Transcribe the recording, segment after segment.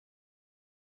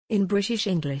In British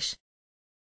English.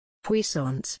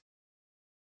 Puissance.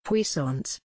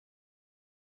 Puissance.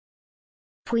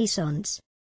 Puissance.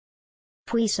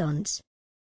 Puissance.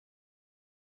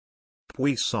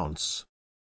 Puissance.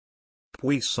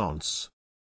 Puissance.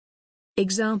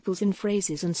 Examples in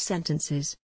phrases and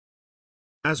sentences.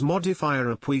 As modifier,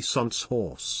 a puissance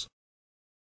horse.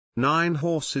 9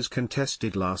 horses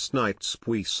contested last night's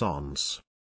puissance.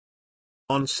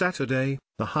 On Saturday,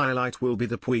 the highlight will be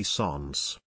the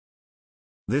puissance.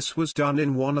 This was done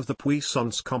in one of the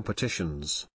puissance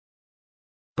competitions.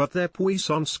 But their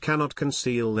puissance cannot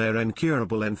conceal their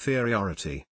incurable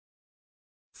inferiority.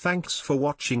 Thanks for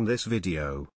watching this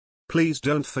video. Please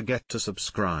don't forget to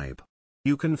subscribe.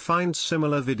 You can find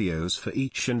similar videos for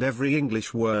each and every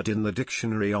English word in the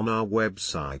dictionary on our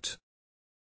website.